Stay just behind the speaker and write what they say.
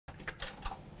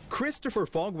Christopher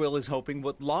Fogwell is hoping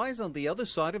what lies on the other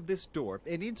side of this door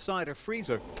and inside a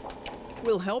freezer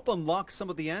will help unlock some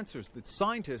of the answers that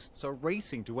scientists are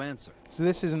racing to answer. So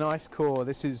this is an ice core.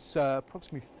 This is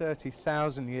approximately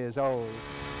 30,000 years old.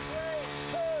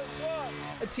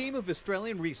 A team of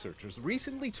Australian researchers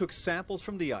recently took samples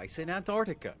from the ice in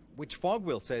Antarctica, which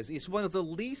Fogwell says is one of the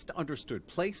least understood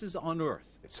places on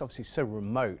Earth. It's obviously so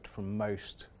remote from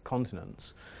most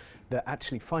continents that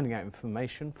actually finding out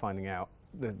information, finding out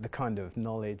the kind of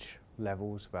knowledge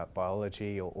levels about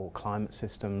biology or climate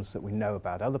systems that we know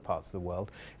about other parts of the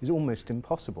world is almost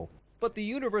impossible. But the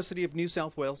University of New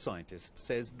South Wales scientist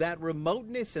says that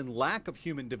remoteness and lack of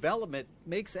human development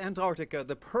makes Antarctica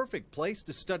the perfect place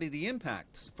to study the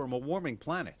impacts from a warming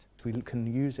planet. We can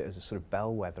use it as a sort of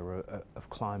bellwether of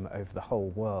climate over the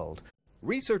whole world.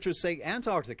 Researchers say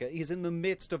Antarctica is in the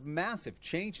midst of massive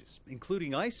changes,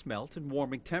 including ice melt and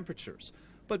warming temperatures.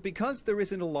 But because there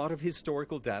isn't a lot of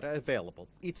historical data available,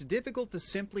 it's difficult to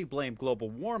simply blame global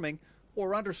warming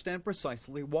or understand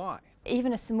precisely why.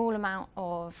 Even a small amount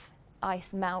of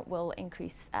ice melt will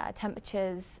increase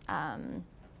temperatures,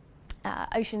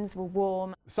 oceans will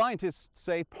warm. Scientists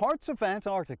say parts of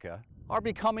Antarctica are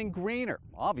becoming greener.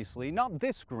 Obviously not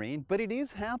this green, but it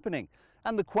is happening.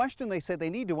 And the question they say they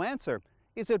need to answer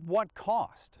is at what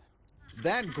cost?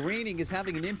 That greening is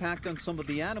having an impact on some of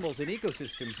the animals and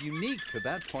ecosystems unique to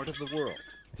that part of the world.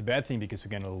 It's a bad thing because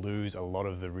we're going to lose a lot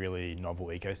of the really novel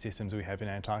ecosystems we have in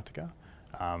Antarctica,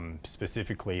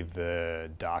 specifically the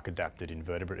dark adapted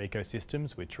invertebrate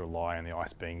ecosystems, which rely on the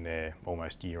ice being there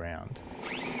almost year-round.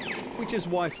 Which is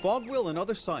why Fogwell and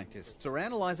other scientists are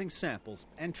analysing samples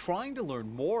and trying to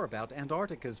learn more about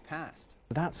Antarctica's past.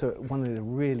 That's one of the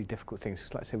really difficult things,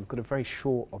 because like I say, we've got a very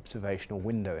short observational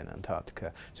window in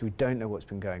Antarctica, so we don't know what's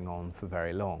been going on for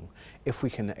very long. If we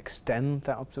can extend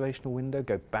that observational window,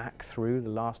 go back through the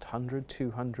last 100,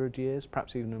 200 years,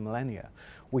 perhaps even a millennia,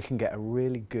 we can get a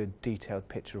really good detailed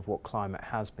picture of what climate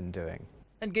has been doing.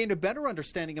 And gain a better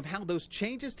understanding of how those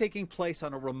changes taking place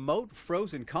on a remote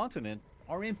frozen continent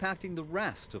are impacting the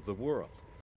rest of the world.